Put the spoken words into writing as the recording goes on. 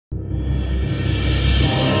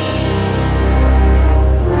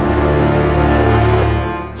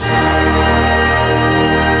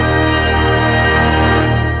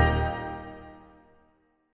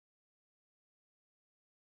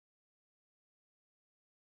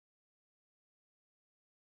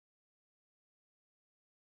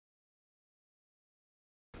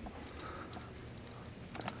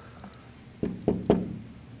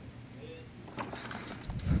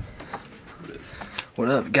What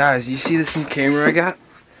up, guys? You see this new camera I got?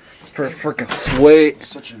 It's pretty freaking sweet.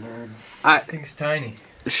 Such a nerd. That thing's tiny.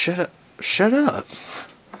 Shut up. Shut up.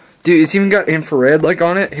 Dude, it's even got infrared like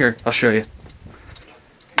on it. Here, I'll show you.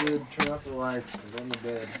 Dude, turn off the lights. Go on the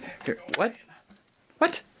bed. Here, what?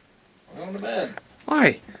 What? I'm going to bed.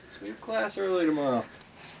 Why? We have class early tomorrow.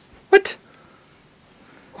 What?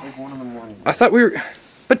 It's like 1 in the morning. I thought we were...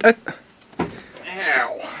 But I...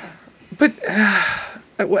 Ow. But...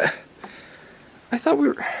 what? I thought we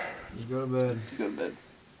were... You go to bed. You go to bed.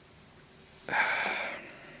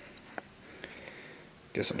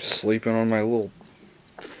 Guess I'm sleeping on my little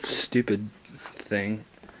stupid thing.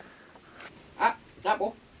 Ah,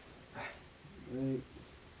 apple. Hey.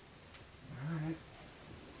 Alright.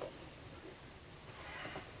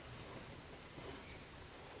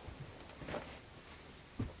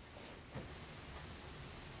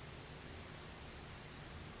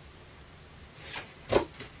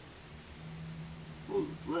 What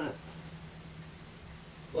was that?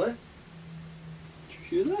 What? Did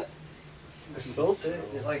you hear that? I felt it.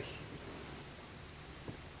 It like...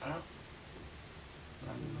 I don't know.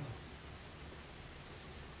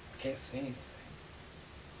 I can't see anything.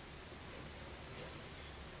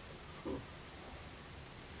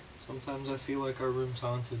 Sometimes I feel like our room's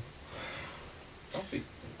haunted. Don't be...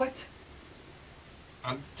 What?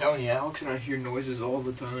 I'm telling you, Alex and I hear noises all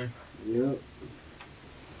the time. Yep.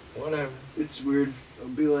 Whatever. It's weird. It'll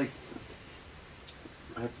be like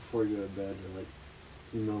right before you go to bed or like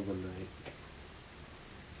in the middle of the night.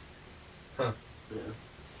 Huh. Yeah.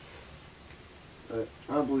 But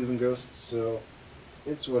I don't believe in ghosts, so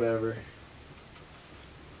it's whatever.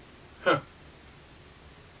 Huh.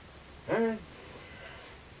 Alright.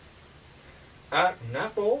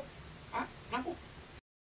 Apple. Apple.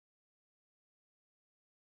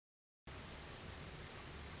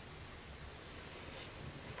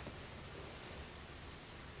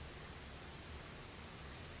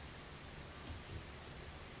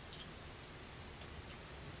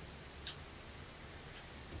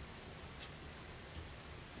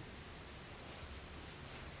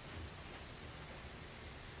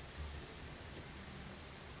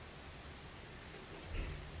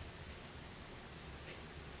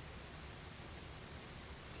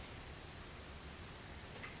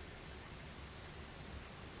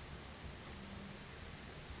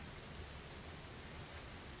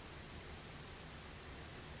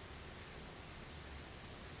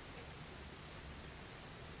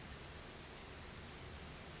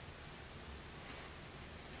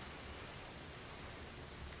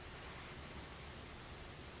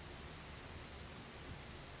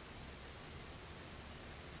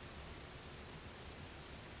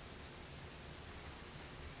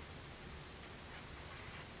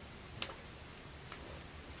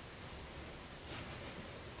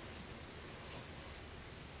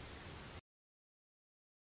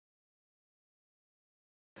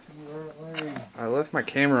 I left my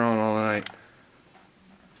camera on all night.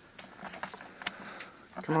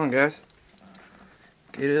 Come on, guys.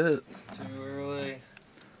 Get up. It's too early.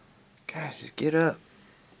 Guys, just get up.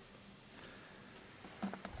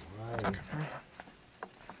 Why?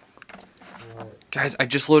 Guys, I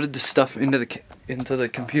just loaded the stuff into the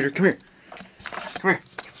computer. Come here. Come here.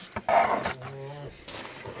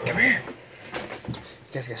 Come here.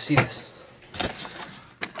 You guys gotta see this.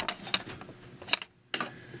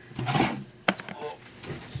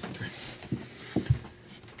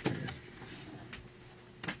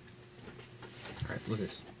 Alright, look at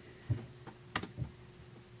this.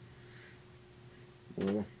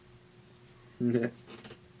 Well,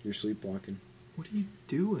 you're sleepwalking. What are you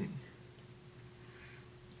doing?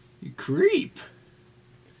 You creep!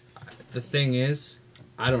 The thing is,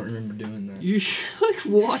 I don't remember doing that. You're like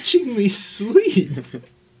watching me sleep.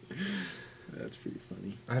 That's pretty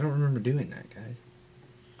funny. I don't remember doing that, guys.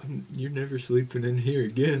 You're never sleeping in here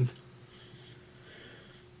again.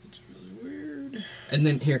 It's really weird. And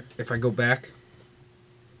then here, if I go back.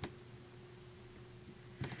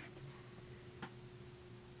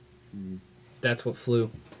 That's what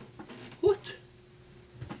flew. What?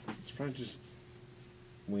 It's probably just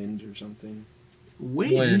wind or something.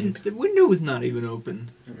 Wind? The window was not even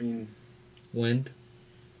open. I mean, Wind.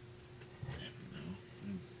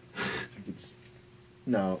 I think it's...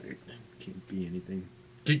 No, it can't be anything.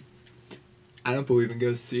 I don't believe in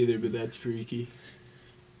ghosts either, but that's freaky.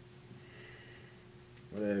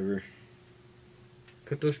 Whatever.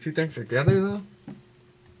 Put those two things together, though?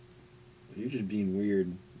 You're just being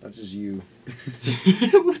weird. That's just you.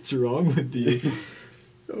 What's wrong with you?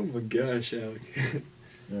 Oh my gosh, Alec.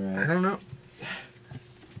 I Alright. don't know.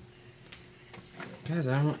 Guys,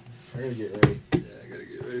 I don't... I gotta get ready. Yeah, I gotta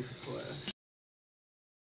get ready for class.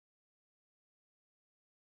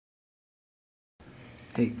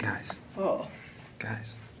 Hey, guys. Oh.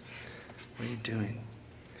 Guys. What are you doing?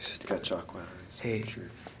 Got chocolate. Hey.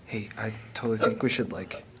 Hey, I totally think we should,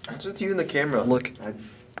 like... What's with you in the camera? Look.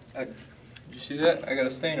 Did you see that? I got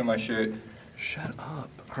a stain on my shirt. Shut up.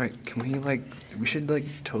 Alright, can we, like... We should, like,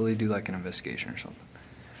 totally do, like, an investigation or something.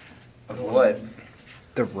 Of what?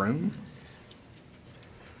 The room?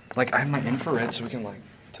 Like, I have my infrared so we can, like,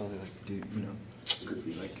 totally, like, do, you know...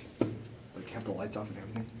 Groovy, like have the lights off and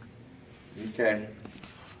everything. Okay.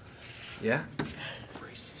 Yeah?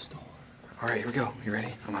 Alright, here we go. You ready?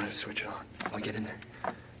 I'm gonna switch it on. When we get in there.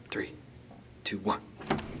 3, 2, 1.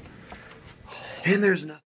 And there's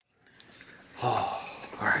nothing. Oh,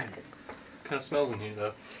 alright. Kind of smells in here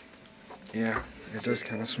though. Yeah, it does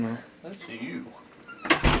kind of smell. That's you.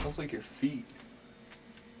 Smells like your feet.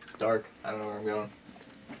 It's dark. I don't know where I'm going.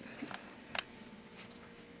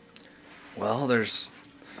 Well,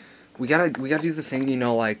 we gotta do the thing, you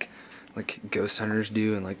know, like ghost hunters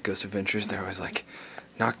do and like Ghost Adventures. They're always like,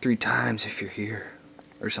 knock 3 times if you're here,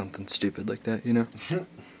 or something stupid like that, you know?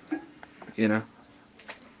 You know?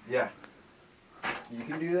 Yeah. You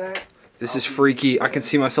can do that? This is freaky. I can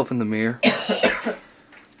see myself in the mirror. Yeah. I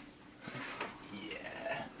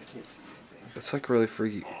can't see anything. It's like really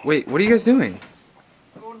freaky. Wait, what are you guys doing?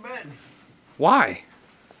 Go to bed. Why?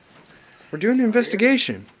 We're doing an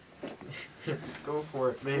investigation. Go for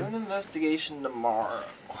it, Do an man. investigation tomorrow.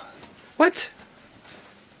 What?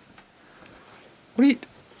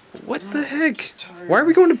 What the heck? Why are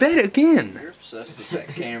we going to bed again? You're obsessed with that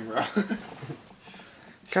camera.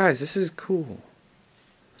 Guys, this is cool.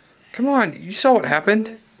 Come on, you saw what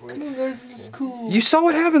happened? Come on guys, this is cool. You saw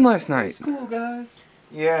what happened last night. It's cool guys.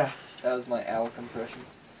 Yeah. That was my Alec impression.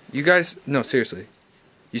 You guys, no, seriously.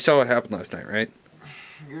 You saw what happened last night, right?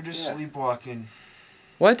 You're just Yeah. sleepwalking.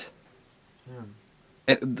 What?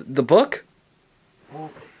 Yeah. The book?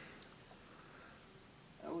 Well,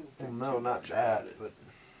 I wouldn't well, think no, too not much that, about it. but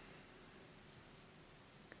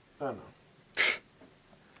I don't know.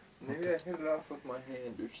 Maybe I hit it off with my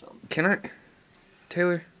hand or something. Can I,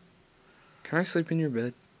 Taylor, can I sleep in your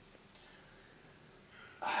bed?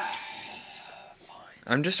 Fine.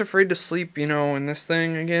 I'm just afraid to sleep, you know, in this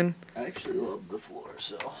thing again. I actually love the floor,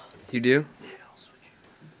 so You do? yeah, I'll switch you.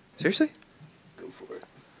 Seriously? Go for it.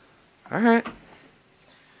 Alright.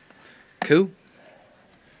 Cool.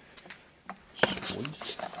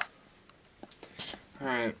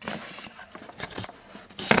 Alright.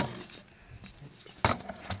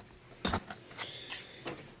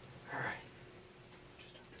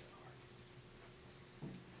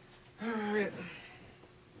 Alright.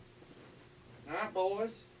 Alright,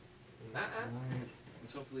 boys.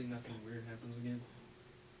 Let's hopefully nothing weird happens again.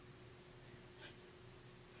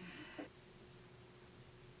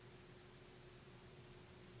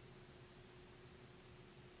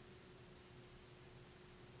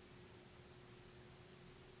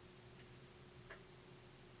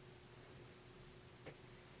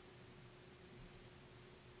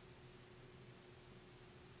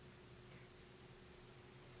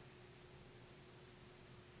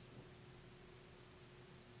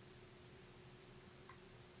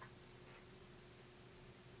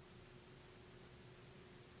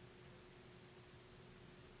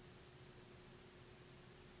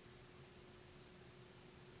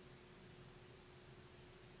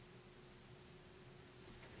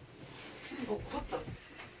 Oh, what the?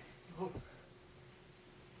 Oh.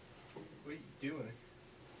 What are you doing?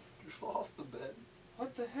 You fall off the bed.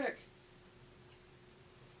 What the heck?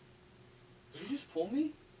 Did you just pull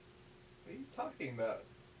me? What are you talking about?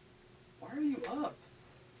 Why are you up?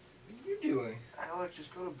 What are you doing? Alec,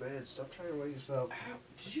 just go to bed. Stop trying to wake us up. Ow,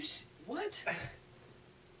 did you see? What?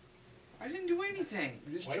 I didn't do anything.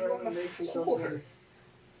 You're just Why you trying on to the make floor? something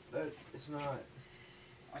that it's not.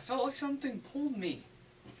 I felt like something pulled me.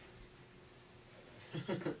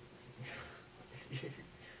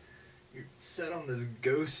 You're set on this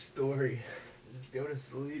ghost story. Just go to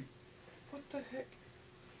sleep. What the heck?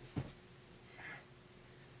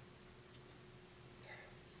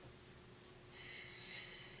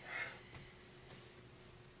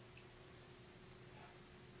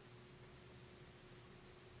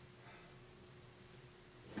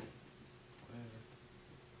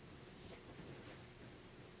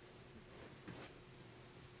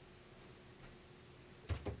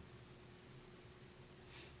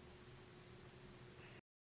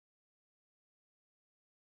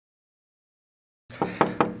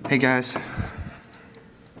 Hey guys.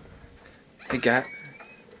 Hey guy.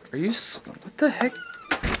 Are you what the heck?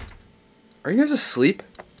 Are you guys asleep?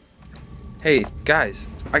 Hey guys,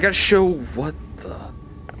 I gotta show what the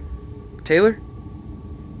Taylor?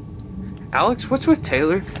 Alex, what's with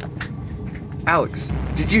Taylor? Alex,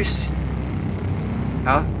 did you see...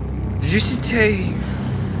 Did you see Tay?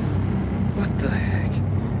 What the heck?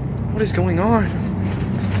 What is going on?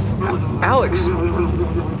 Alex!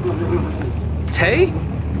 Tay?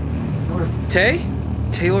 Tay?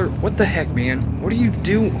 Taylor, what the heck, man? What are you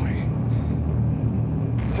doing?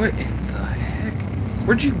 What in the heck?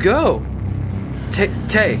 Where'd you go?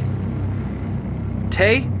 Tay?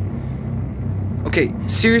 Tay? Okay,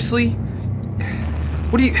 seriously?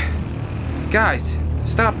 What do you... Guys,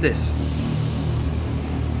 stop this.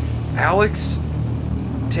 Alex?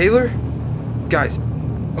 Taylor? Guys.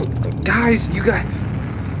 Oh, guys, you guys...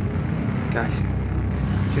 Guys.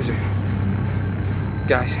 You guys are...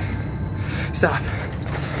 Guys. Stop.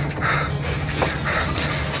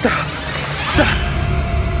 Stop.